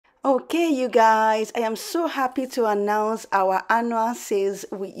Okay, you guys, I am so happy to announce our annual sales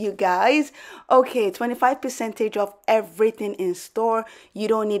with you guys. Okay, 25% off everything in store. You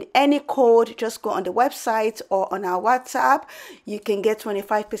don't need any code. Just go on the website or on our WhatsApp. You can get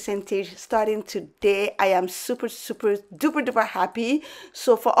 25% starting today. I am super duper duper happy.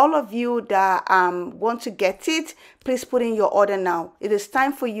 So for all of you that want to get it, please put in your order now. It is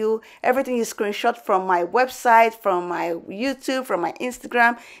time for you. Everything you screenshot from my website, from my YouTube, from my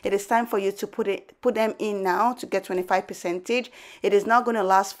Instagram. It is time for you to put them in now to get 25%. It is not going to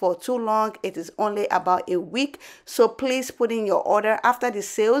last for too long. It is only about a week. So please put in your order after the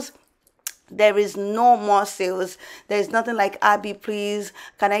sales. There is no more sales. There is nothing like Abby, please,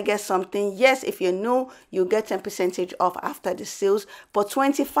 can I get something? Yes, if you're new, you get 10% off after the sales, but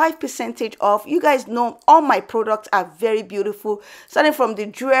 25% off. You guys know all my products are very beautiful, starting from the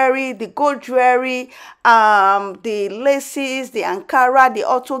jewelry, the gold jewelry, the laces, the Ankara, the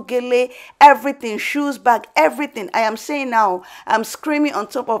auto gele, everything, shoes, bag, everything. I am saying now, I'm screaming on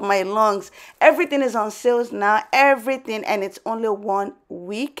top of my lungs. Everything is on sales now, everything, and it's only 1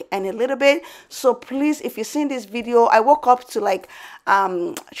 week and a little bit. So please, if you've seen this video, I woke up to like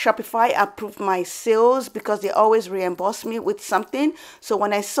Shopify approved my sales because they always reimburse me with something. So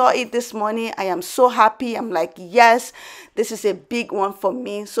when I saw it this morning, I am so happy. I'm like, yes, this is a big one for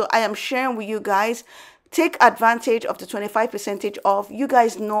me. So I am sharing with you guys. Take advantage of the 25% off. You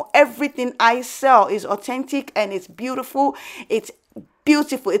guys know everything I sell is authentic and it's beautiful. It's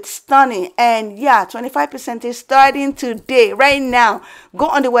beautiful, it's stunning, and yeah, 25% is starting today, right now. Go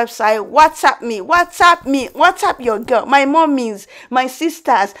on the website, WhatsApp your girl, my mommies, my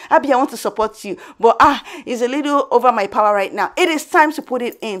sisters. Abby, I want to support you, but it's a little over my power right now. It is time to put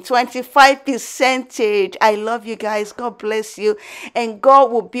it in 25%. I love you guys. God bless you, and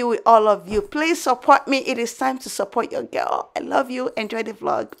God will be with all of you. Please support me. It is time to support your girl. I love you. Enjoy the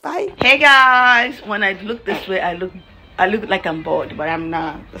vlog. Bye. Hey guys, when I look this way, I look like I'm bored, but I'm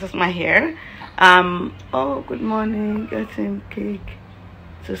not. This is my hair. Oh, good morning. Getting cake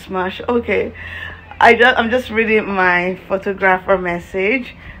to smash. Okay, I'm just reading my photographer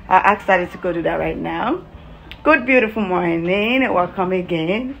message. I asked Daddy to go do that right now. Good beautiful morning. Welcome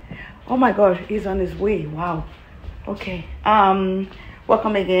again. Oh my God, he's on his way. Wow. Okay.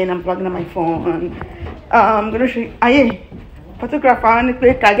 Welcome again. I'm vlogging on my phone. I'm gonna show you. Aye, photographer. I want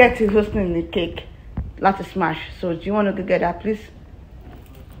to get to hosting the cake. Lots of smash. So do you want to go get that, please?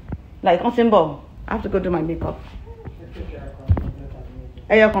 Like on symbol. I have to go do my makeup.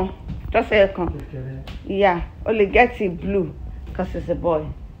 Aircon. Just aircon. Yeah. Only get it blue because it's a boy.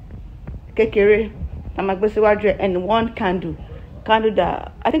 Kekere. And one candle. Candle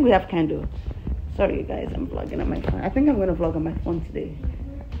that I think we have candle. Sorry you guys, I'm vlogging on my phone. I think I'm gonna vlog on my phone today.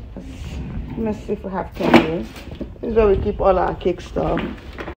 Let's see if we have candles. This is where we keep all our cake stuff.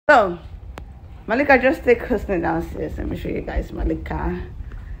 So Maleeka just take Husni downstairs. Let me show you guys Maleeka.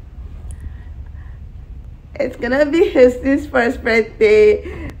 It's gonna be Husni's first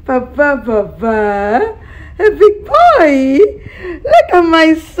birthday. Papa. A big boy. Look at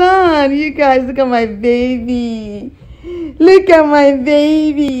my son. You guys, look at my baby. Look at my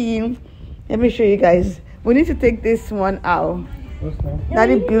baby. Let me show you guys. We need to take this one out.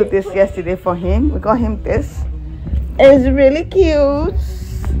 Daddy built this yesterday for him. We got him this. It's really cute.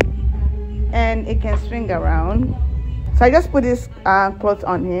 And it can swing around. So I just put this cloth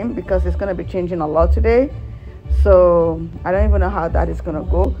on him because it's going to be changing a lot today. So I don't even know how that is going to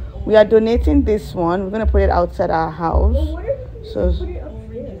go. We are donating this one. We're going to put it outside our house. So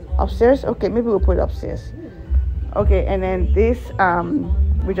upstairs? Okay, maybe we'll put it upstairs. Okay, and then this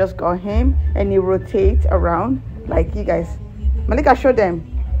we just got him, and he rotates around like you guys. Maleeka, show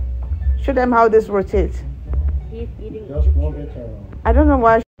them how this rotates. He's eating. Just move it around. I don't know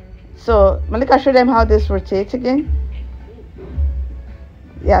why. So Maleeka, show them how this rotates again.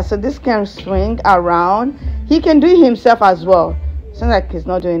 Yeah, so this can swing around. He can do it himself as well. It's not like he's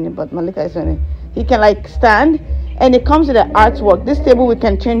not doing it, but Maleeka is doing it. He can like stand, and it comes with the artwork. This table, we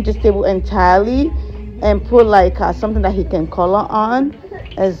can change this table entirely and put like something that he can color on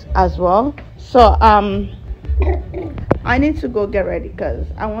as well. So I need to go get ready because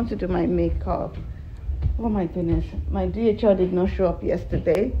I want to do my makeup. Oh my goodness, my DHL did not show up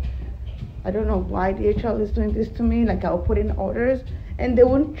yesterday. I don't know why DHL is doing this to me. Like I'll put in orders and they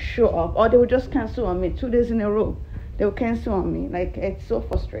won't show up, or they will just cancel on me 2 days in a row. They will cancel on me. Like it's so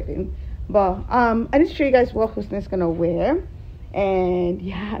frustrating. But I need to show you guys what Husni's gonna wear, and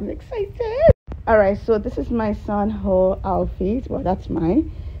yeah, I'm excited. All right, so this is my son's whole outfit. Well, that's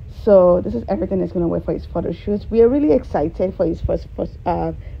mine. So this is everything he's gonna wear for his photo shoots. We are really excited for his first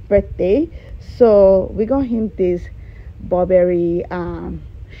birthday. So we got him this Burberry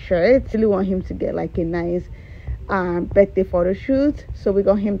shirt. Really want him to get like a nice birthday photo shoot. So we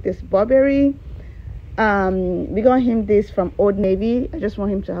got him this Burberry. We got him this from Old Navy. I just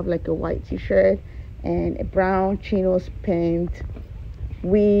want him to have like a white t-shirt and a brown chinos pant.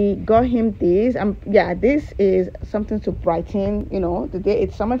 We got him this. Yeah, this is something to brighten, you know, the day.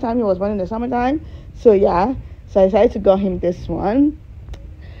 It's summertime. He was born in the summertime, so yeah. So I decided to got him this one.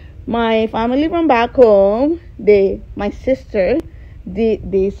 My family from back home, my sister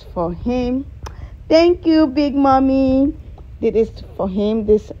did this for him. Thank you, big mommy. Did this for him.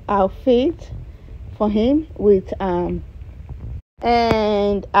 This outfit for him with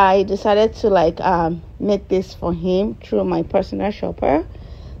and I decided to like make this for him through my personal shopper.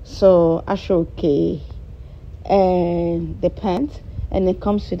 So I show okay and the pants, and it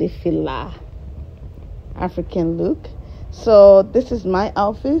comes with the fila African look. So this is my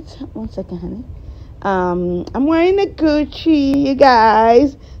outfit. 1 second, honey. I'm wearing a Gucci, you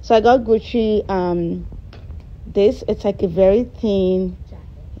guys. So I got Gucci this. It's like a very thin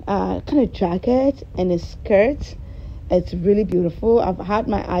kind of jacket and a skirt. It's really beautiful. I've had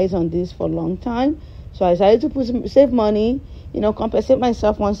my eyes on this for a long time, so I decided to save money, you know, compensate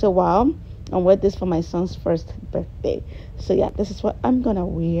myself once in a while, and wear this for my son's first birthday. So yeah, this is what I'm gonna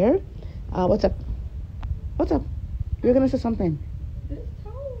wear. What's up? What's up? You're gonna say something. This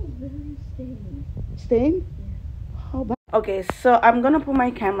towel is very stained. Stained? Yeah. How bad? Okay, so I'm gonna put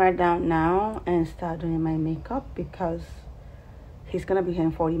my camera down now and start doing my makeup because he's gonna be here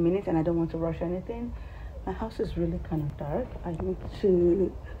in 40 minutes and I don't want to rush anything. My house is really kind of dark. I need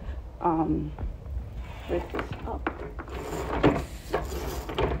to break this up.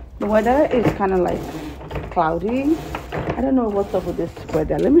 The weather is kind of like cloudy. I don't know what's up with this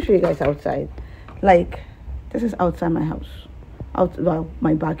weather. Let me show you guys outside. Like, this is outside my house, well,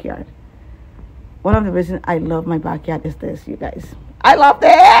 my backyard. One of the reasons I love my backyard is this, you guys. I love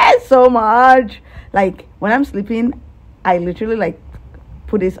this so much. Like, when I'm sleeping, I literally like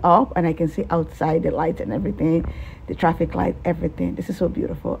put this up and I can see outside the lights and everything, the traffic light, everything. This is so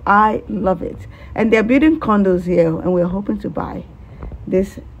beautiful. I love it. And they're building condos here, and we're hoping to buy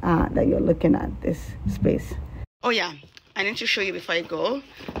this that you're looking at, this space. Oh yeah, I need to show you before I go.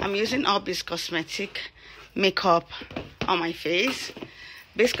 I'm using all this cosmetic makeup on my face.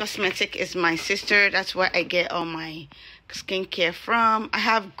 This cosmetic is my sister. That's where I get all my skincare from. I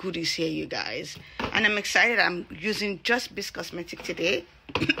have goodies here, you guys, and I'm excited. I'm using just this cosmetic today.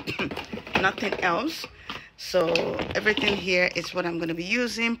 Nothing else. So everything here is what I'm going to be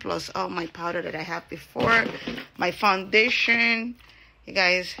using, plus all my powder that I have before, my foundation, you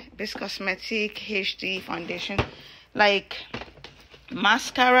guys. This cosmetic HD foundation, like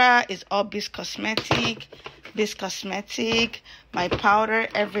mascara is all this cosmetic. This cosmetic, my powder,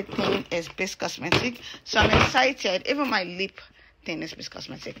 everything is this cosmetic. So I'm excited. Even my lip thing is this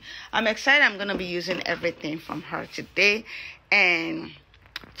cosmetic. I'm excited. I'm gonna be using everything from her today and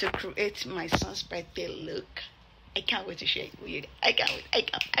to create my son's birthday look. I can't wait to share it with you. I can't wait.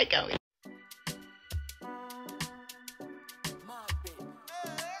 I can't wait.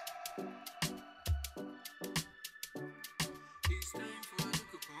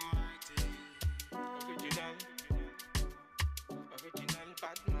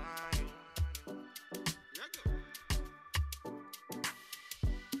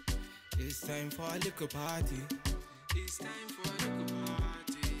 It's time for a little party. It's time for a little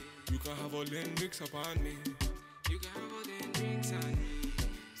party. You can have all them drinks upon me. You can have all them drinks on me.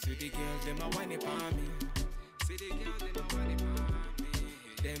 See the girls, them a whine upon me. See the girls, them a whine upon me.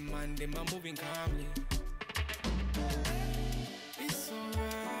 Them man, them a moving calmly. It's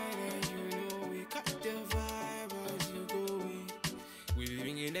alright, and you know we got the vibe as you going. We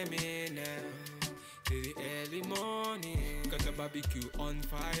bringing them in now till the early morning. Got the barbecue on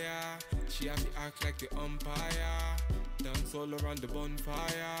fire. She have to act like the umpire. Dance all around the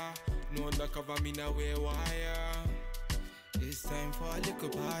bonfire. No undercover, me now wear wire. It's time for a little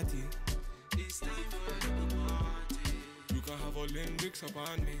party. It's time for a little party. You can have all them drinks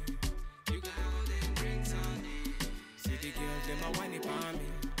upon me. You can have all them drinks on me. See the girls, them a whine upon me.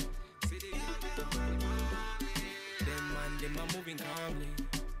 See the girls, them a whine upon me. Them man, them a moving calmly.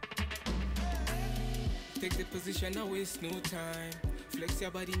 Take the position, now waste no time. Flex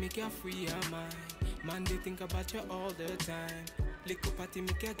your body, make you free your mind. Man, they think about you all the time. Little party,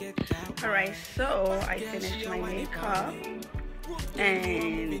 make you get that. Alright, so I finished my makeup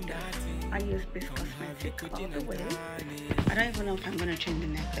and I use this cosmetic all the way. I don't even know if I'm gonna change the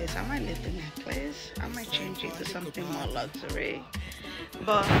necklace. I might leave the necklace. I might change it to something more luxury.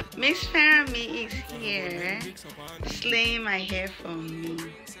 But Miss Fermi is here, slaying my hair for me.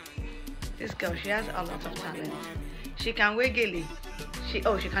 This girl, she has a lot of talent. She can wiggle it.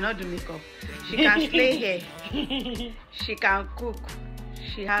 She cannot do makeup. She can slay hair. She can cook.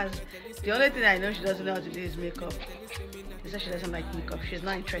 She has the only thing I know she doesn't know how to do is makeup. She said she doesn't like makeup. She's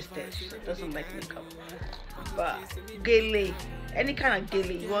not interested. She doesn't like makeup. But gele, any kind of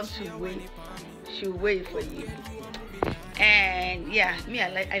gele you want to wear, she'll wear it for you. And yeah, me,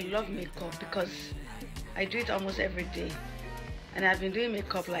 I love makeup because I do it almost every day. And I've been doing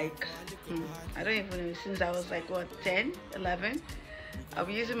makeup like I don't even know, since I was like what, 10, 11. I'll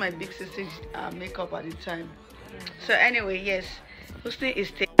be using my big sister's makeup at the time. So anyway, yes, Husni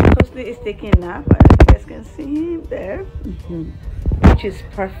is taking a nap. You guys can see him there, which is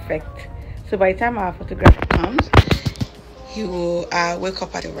perfect. So by the time our photographer comes, he will wake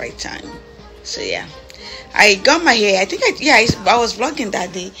up at the right time. So yeah, I got my hair. I think I was vlogging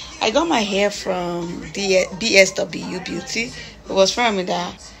that day. I got my hair from the BSW Beauty. It was from me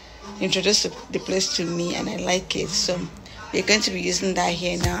that introduced the place to me, and I like it. So we're going to be using that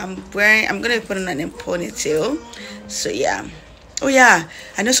hair now. I'm gonna be putting on a ponytail. So yeah. Oh yeah,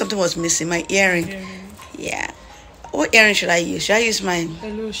 I know something was missing. My earring. Yeah. What earring should I use? Should I use mine?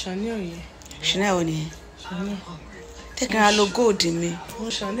 Hello, Chanel. Chanel on here. Chanel. Take a look good in me. Oh,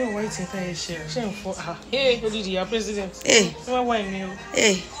 Chanel white entire share. Hey, Olivia, president. Hey.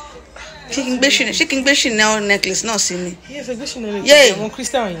 Hey. She can be Chanel necklace, not see me. Yes, I guess Chanel. Yeah.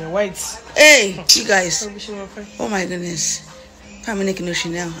 Crystal in white. Hey, you guys. Oh my goodness. I'm making no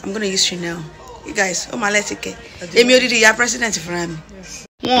Chanel. I'm gonna use Chanel. You guys, oh my, let's take it. Emi odidi ya president for me. Yes.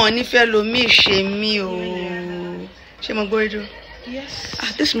 Wọ́n ní fẹ́ lo mi ṣe mi o. Ṣé mo gbọ́? Yes.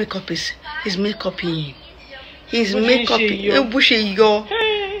 This makeup is makeuping. He's makeuping. Bó ṣe yọ.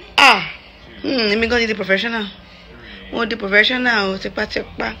 Èmi gan di professional. Wọ́n di professional o tipa.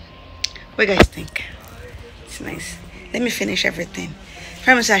 What do you guys think? It's nice. Let me finish everything.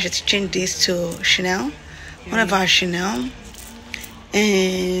 Promise I should change this to Chanel. One of our Chanel.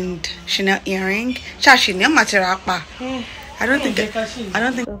 And Chanel earring. Chanel material. I don't think.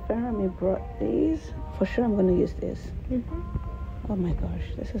 So Farami brought these. For sure, I'm gonna use this. Oh my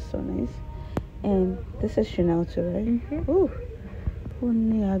gosh, this is so nice. And this is Chanel too, right? Ooh.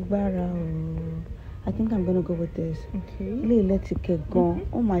 I think I'm gonna go with this. Okay. Let's get going.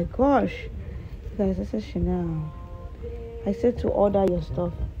 Oh my gosh, you guys, this is Chanel. I said to order your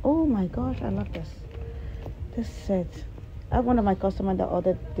stuff. Oh my gosh, I love this. This set. I have one of my customers that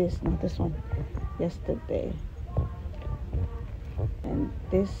ordered this, not this one, yesterday. And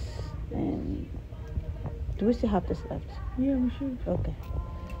this, and do we still have this left? Yeah, we should. Okay.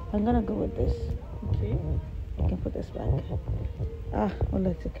 I'm gonna go with this. Okay. I can put this back. Well,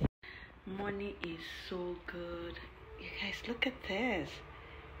 that's okay. Money is so good. You guys, look at this.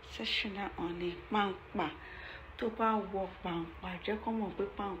 Session on it. Pampa. Toba walk pampa. Come on,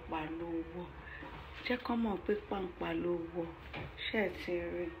 pampa low. Come on, pampa low. Share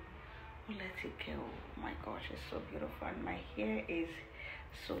theory. Well, let's go. Oh my gosh, it's so beautiful. And my hair is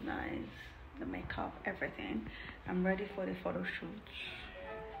so nice. The makeup, everything. I'm ready for the photo shoot.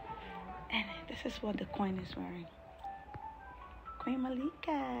 And this is what the coin is wearing. Queen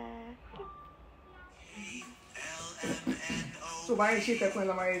Maleeka. So by shape that when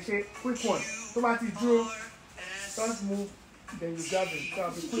quick one. So by the draw, don't move, then you grab it. So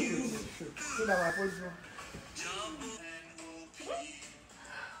I'll be quick with it. So that I put you.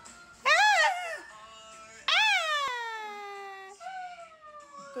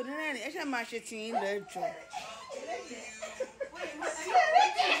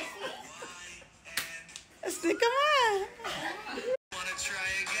 Stick come on. Wanna try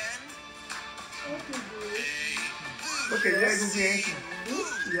again? Okay, yeah, it's the answer.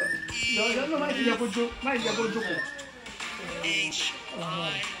 No, might be a good joke. Might be a good joke.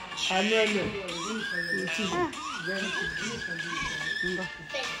 I know.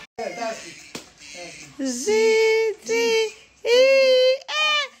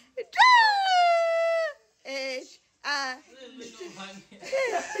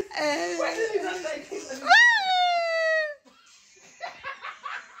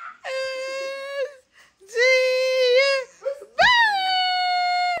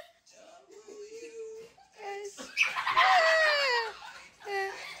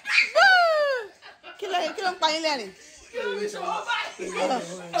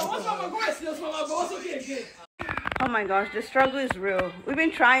 Oh my gosh, the struggle is real. We've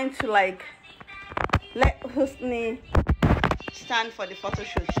been trying to like let Husni stand for the photo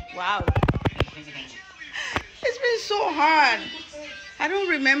shoot. Wow. It's been so hard. I don't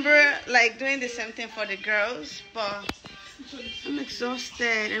remember like doing the same thing for the girls, but I'm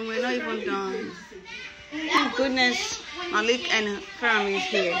exhausted and we're not even done. Thank goodness Malik and Farami is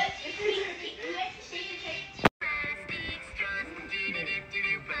here.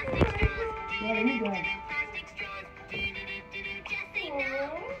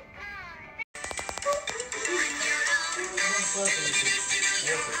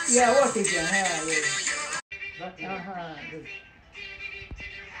 Yeah, what is it? Good.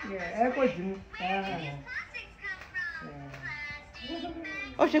 Yeah, echo Jim.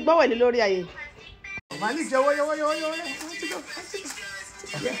 ó ṣe gbọ́wọ́ ìlú lórí ayé. Malik, yo.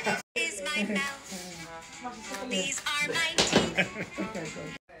 These are my teeth.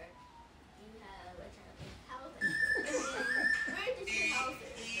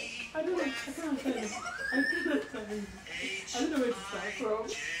 I don't know. I don't know where to start from.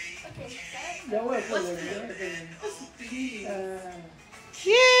 Yeah, what?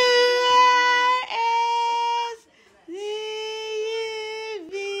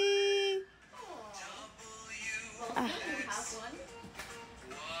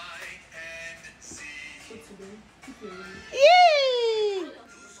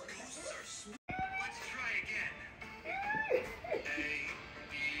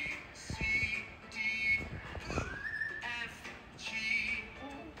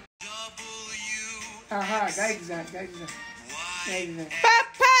 Guys.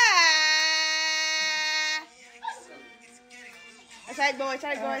 Papa. Side boy.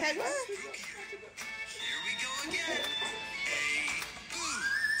 Here we go again.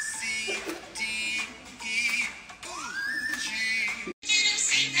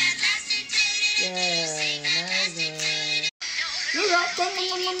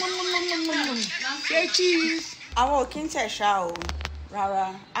 Cheese. Àwọn ò kí ń tẹ̀ṣá o rárá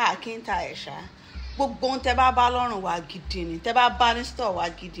a kì í ta ẹ̀ṣá gbogbo ohun tẹ́ bá bá lọ́rùn wa gidi ni tẹ́ bá bá ní store wa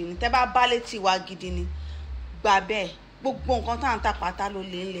gidi ni tẹ́ bá bá létí wa gidi ni gbà bẹ́ẹ̀ gbogbo nǹkan tá à ń tà pátá ló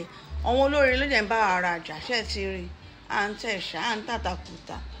lé ńlẹ̀ àwọn olórin ló dẹ̀ ń bá ara àjà ṣe ti rí à ń tẹ̀ṣá à ń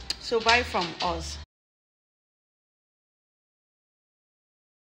tàtàkùtà so buy from us.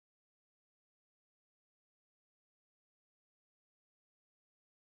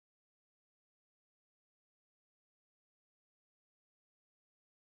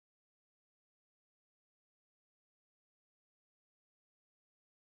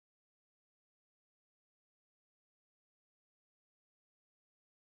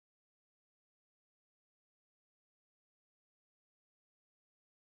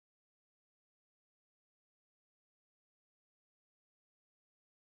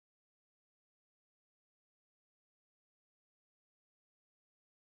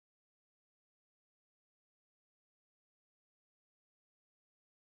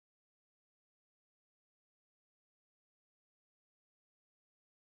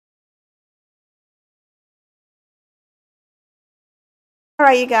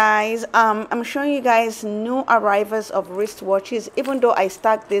 Alright you guys, I'm showing you guys new arrivals of wristwatches. Even though I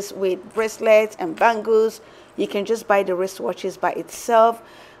stacked this with bracelets and bangles, you can just buy the wristwatches by itself.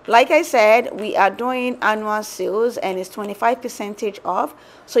 Like I said, we are doing annual sales and it's 25% off,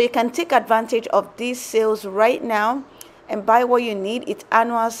 so you can take advantage of these sales right now and buy what you need. It's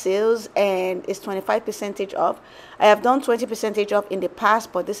annual sales and it's 25% off. I have done 20% off in the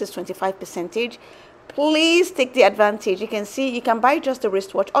past, but this is 25%. Please take the advantage. You can see you can buy just the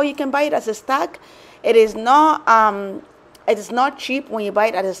wristwatch or you can buy it as a stack. It is not cheap when you buy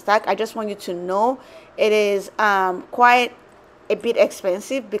it as a stack. I just want you to know it is quite a bit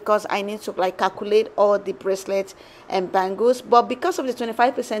expensive because I need to like calculate all the bracelets and bangles, but because of the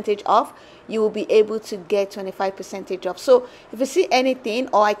 25% off, you will be able to get 25% off. So if you see anything,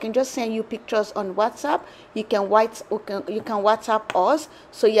 or I can just send you pictures on WhatsApp, you can WhatsApp us.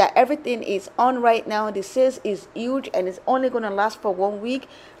 So yeah, everything is on right now. The sales is huge and it's only going to last for 1 week.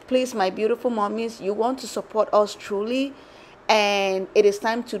 Please, my beautiful mommies, you want to support us truly, and it is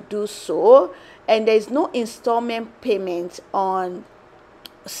time to do so. And there is no installment payment on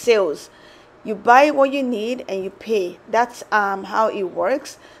sales. You buy what you need and you pay. That's how it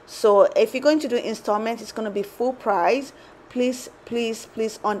works. So if you're going to do installment, it's going to be full price. Please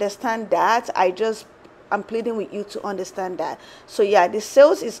understand that. I'm pleading with you to understand that. So yeah, the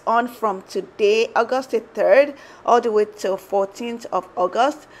sales is on from today, August the 3rd, all the way till 14th of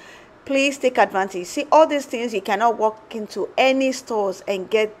August. Please take advantage. See, all these things, you cannot walk into any stores and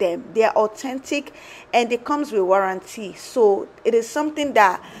get them. They are authentic and it comes with warranty. So it is something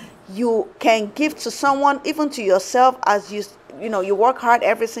that you can give to someone, even to yourself, as you work hard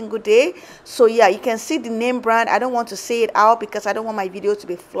every single day. So yeah, you can see the name brand. I don't want to say it out because I don't want my video to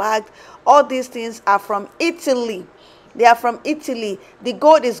be flagged. All these things are from Italy. They are from Italy. The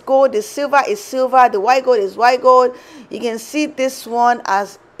gold is gold, the silver is silver, the white gold is white gold. You can see this one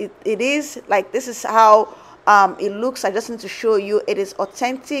as it is. Like, this is how it looks. I just need to show you. It is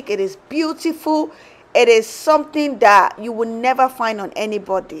authentic, it is beautiful, it is something that you will never find on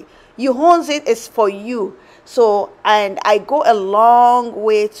anybody. You owns it, it's for you. So, and I go a long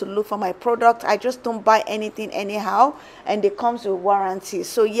way to look for my product. I just don't buy anything anyhow, and it comes with warranty.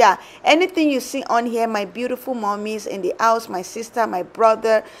 So yeah, anything you see on here, my beautiful mommies in the house, my sister, my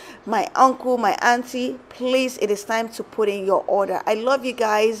brother, my uncle, my auntie, please, it is time to put in your order. I love you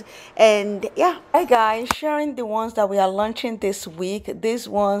guys. And yeah, hi guys, sharing the ones that we are launching this week. These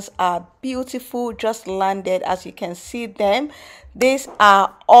ones are beautiful, just landed, as you can see them. These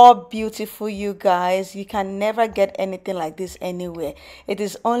are all beautiful, you guys. You can never get anything like this anywhere. It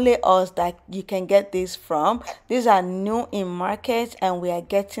is only us that you can get this from. These are new in market, and we are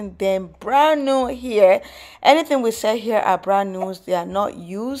getting them brand new here. Anything we sell here are brand new. They are not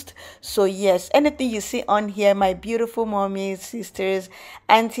used. So yes, anything you see on here, my beautiful mommies, sisters,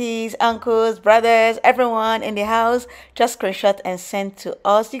 aunties, uncles, brothers, everyone in the house, just screenshot and send to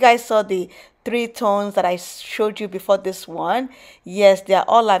us. You guys saw the 3 tones that I showed you before this one. Yes, they are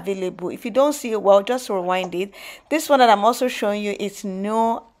all available. If you don't see it, well, just rewind it. This one that I'm also showing you is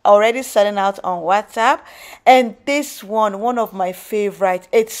new, already selling out on WhatsApp. And this one of my favorite.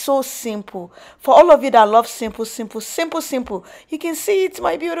 It's so simple. For all of you that love simple, you can see it,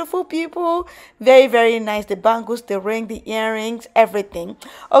 my beautiful people. Very, very nice. The bangles, the ring, the earrings, everything.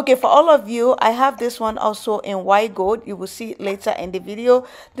 Okay, for all of you, I have this one also in white gold. You will see it later in the video.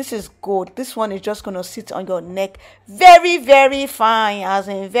 This is gold. This one is just going to sit on your neck. Very, very fine, as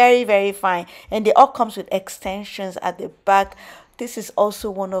in very, very fine. And they all comes with extensions at the back. This is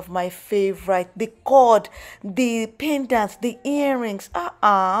also one of my favorite. The cord, the pendants, the earrings.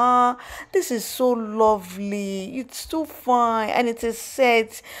 This is so lovely. It's too fine, and it is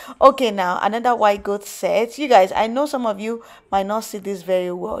set. Okay, now another white gold set. You guys, I know some of you might not see this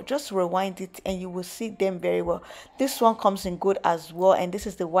very well. Just rewind it and you will see them very well. This one comes in gold as well, and this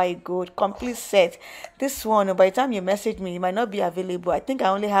is the white gold complete set. This one, by the time you message me, it might not be available. I think I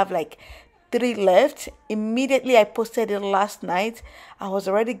only have like 3 left. Immediately I posted it last night. I was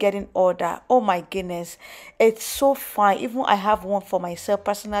already getting order. Oh my goodness, it's so fine. Even I have one for myself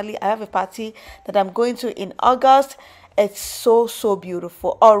personally. I have a party that I'm going to in August. It's so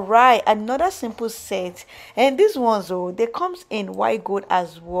beautiful. All right, another simple set, and these ones, oh, they comes in white gold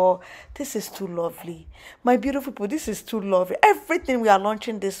as well. This is too lovely, my beautiful people. This is too lovely. Everything we are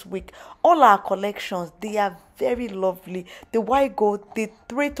launching this week, all our collections, they are very lovely. The white gold, the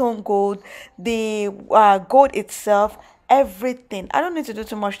 3-tone gold, the gold itself, everything. I don't need to do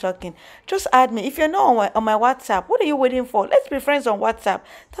too much talking. Just add me. If you're not on my WhatsApp, what are you waiting for? Let's be friends on WhatsApp.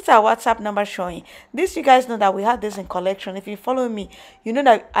 That's our WhatsApp number showing. This, you guys know that we had this in collection. If you follow me, you know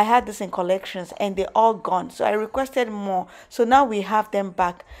that I had this in collections and they're all gone. So I requested more. So now we have them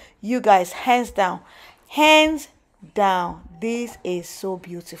back. You guys, hands down. Hands down. This is so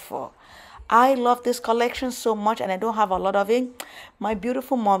beautiful. I love this collection so much, and I don't have a lot of it. My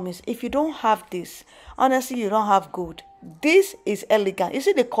beautiful mommies, if you don't have this, honestly, you don't have gold. This is elegant. You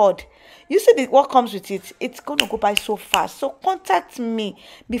see the cord, you see what comes with it. It's gonna go by so fast. So contact me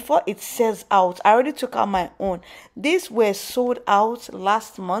before it sells out. I already took out my own. These were sold out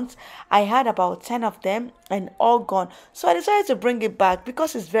last month. I had about 10 of them and all gone. So I decided to bring it back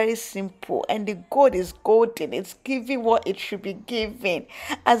because it's very simple and the gold is golden. It's giving what it should be giving.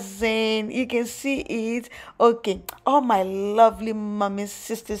 As in, you can see it. Okay, all my lovely mummies,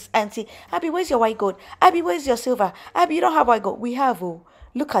 sisters, auntie. Abby, where's your white gold? Abby, where's your silver? Abby, you don't have white gold. We have, oh.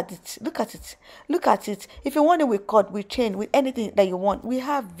 Look at it. Look at it. Look at it. If you want it with cord, with chain, with anything that you want, we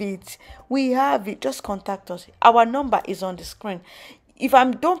have it. We have it. Just contact us. Our number is on the screen. If I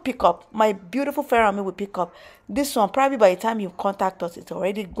don't pick up, my beautiful Ferrami will pick up. This one, probably by the time you contact us, it's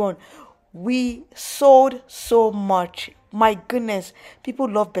already gone. We sold so much. My goodness, people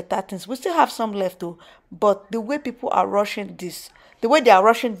love better things. We still have some left though, but the way people are rushing this, the way they are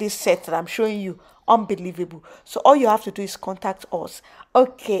rushing this set that I'm showing you, unbelievable. So all you have to do is contact us.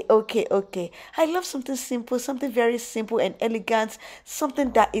 Okay. I love something simple, something very simple and elegant,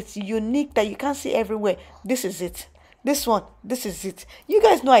 something that is unique that you can't see everywhere. This is it. This one, this is it. You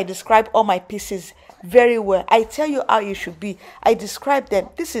guys know I describe all my pieces very well. I tell you how you should be. I describe them.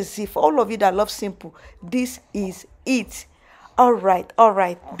 This is it. For all of you that love simple, this is it. All right.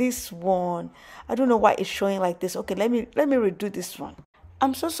 This one, I don't know why it's showing like this. Okay, let me redo this one.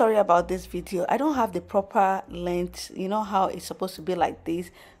 I'm so sorry about this video. I don't have the proper length. You know how it's supposed to be like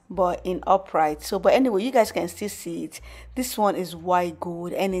this, but in upright. So but anyway, you guys can still see it. This one is white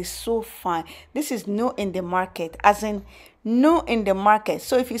gold and it's so fine. This is new in the market, as in new in the market.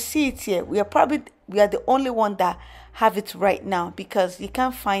 So if you see it here, we are the only one that have it right now because you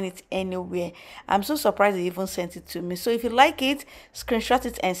can't find it anywhere. I'm so surprised they even sent it to me. So if you like it, screenshot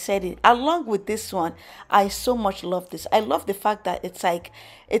it and send it along with this one. I so much love this. I love the fact that it's like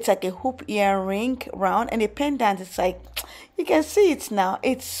a hoop earring round and a pendant. It's like, you can see it now.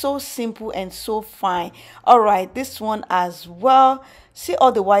 It's so simple and so fine. All right, this one as well. See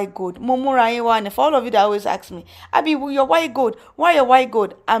all the white gold. Momura, and for all of you that always ask me, Abby, your white gold, why your white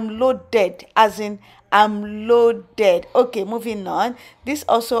gold? I'm loaded, as in I'm loaded. Okay, moving on. This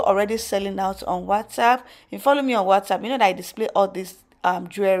also already selling out on WhatsApp. If you follow me on WhatsApp, you know that I display all these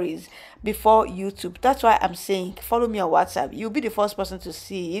jewelries before YouTube. That's why I'm saying follow me on WhatsApp. You'll be the first person to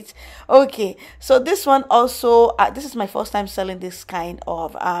see it. Okay, so this one also, this is my first time selling this kind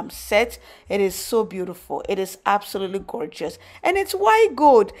of set. It is so beautiful. It is absolutely gorgeous, and it's white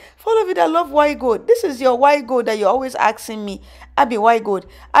gold. For all of you that love white gold, this is your white gold that you're always asking me, Abby, white gold,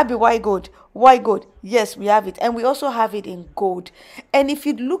 Abby, white gold, white gold. Yes, we have it, and we also have it in gold. And if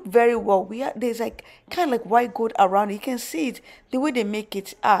you look very well, there's like kind of like white gold around it. You can see it the way they make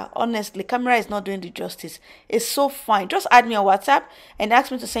it. Honestly, camera is not doing the justice. It's so fine. Just add me on WhatsApp and ask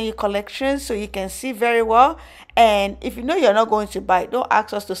me to send you collections so you can see very well. And if you know you're not going to buy, don't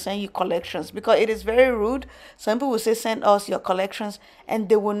ask us to send you collections because it is very rude. Some people will say send us your collections and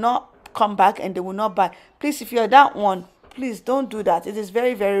they will not come back and they will not buy. Please, if you're that one, please don't do that. It is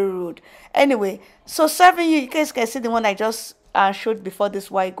very, very rude. Anyway, so serving you guys can see the one I just showed before, this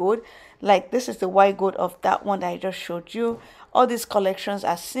white gold. Like, this is the white gold of that one that I just showed you. All these collections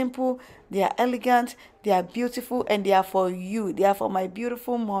are simple, they are elegant, they are beautiful, and they are for you. They are for my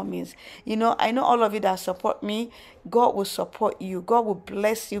beautiful mommies. You know, I know all of you that support me, God will support you. God will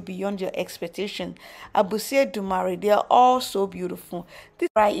bless you beyond your expectation. Abusia Dumari, they are all so beautiful.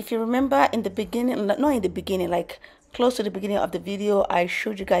 Right, if you remember in the beginning, not in the beginning, like close to the beginning of the video, I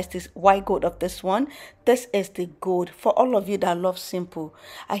showed you guys this white gold of this one. This is the gold for all of you that love simple.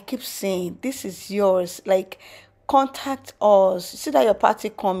 I keep saying this is yours. Like, contact us. See that your party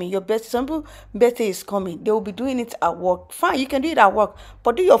coming, your birthday, some people birthday is coming, they will be doing it at work. Fine, you can do it at work,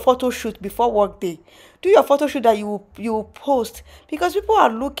 but do your photo shoot before work day. Do your photo shoot that you will post, because people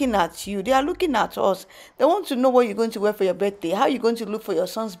are looking at you, they are looking at us. They want to know what you're going to wear for your birthday, how you're going to look for your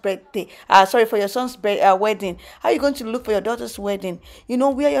son's birthday, sorry, for your son's wedding, how you're going to look for your daughter's wedding. You know,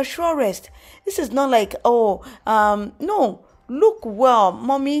 we are your surest. This is not like, oh, no. Look well,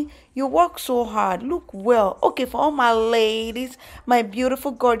 mommy, you work so hard. Look well. Okay, for all my ladies, my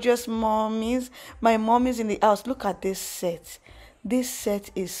beautiful, gorgeous mommies, my mommies in the house, look at this set. This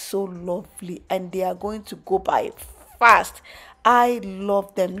set is so lovely, and they are going to go by fast. I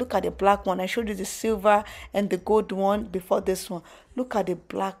love them. Look at the black one. I showed you the silver and the gold one before this one. Look at the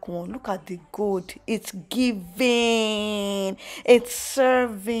black one. Look at the gold. It's giving. It's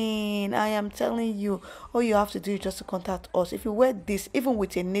serving. I am telling you, all you have to do is just to contact us. If you wear this, even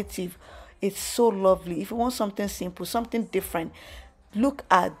with a native, it's so lovely. If you want something simple, something different, look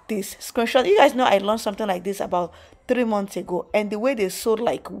at this screenshot. You guys know I launched something like this about 3 months ago, and the way they sold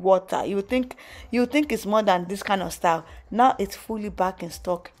like water, you think it's more than this kind of style. Now it's fully back in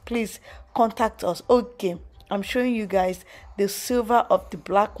stock. Please contact us. Okay, I'm showing you guys the silver of the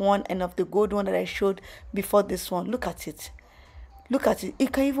black one and of the gold one that I showed before this one. Look at it. Look at it. You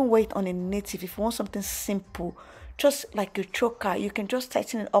can even wear it on a native if you want something simple, just like a choker. You can just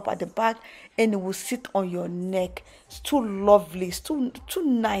tighten it up at the back and it will sit on your neck. It's too lovely. It's too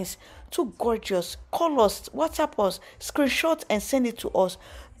nice, too gorgeous. Call us, WhatsApp us, screenshot and send it to us.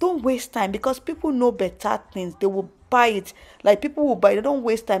 Don't waste time, because people know better things. They will buy it. Like, people will buy it. They don't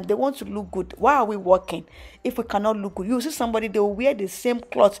waste time. They want to look good. Why are we working if we cannot look good? You see somebody, they will wear the same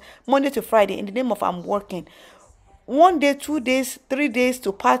clothes Monday to Friday in the name of I'm working. 1 day, 2 days, 3 days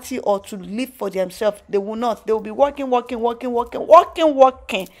to party or to live for themselves. They will not. They will be working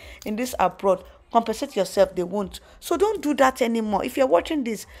in this abroad. Compensate yourself. They won't. So don't do that anymore. If you're watching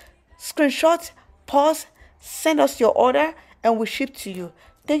this, screenshot, pause, send us your order, and we'll ship to you.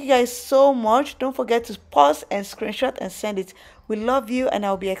 Thank you guys so much. Don't forget to pause and screenshot and send it. We love you, and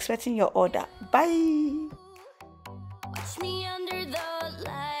I'll be expecting your order. Bye. Watch me under the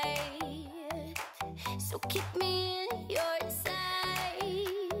light, so keep me in your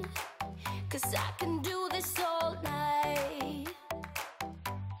sight, 'cause I can do this all night.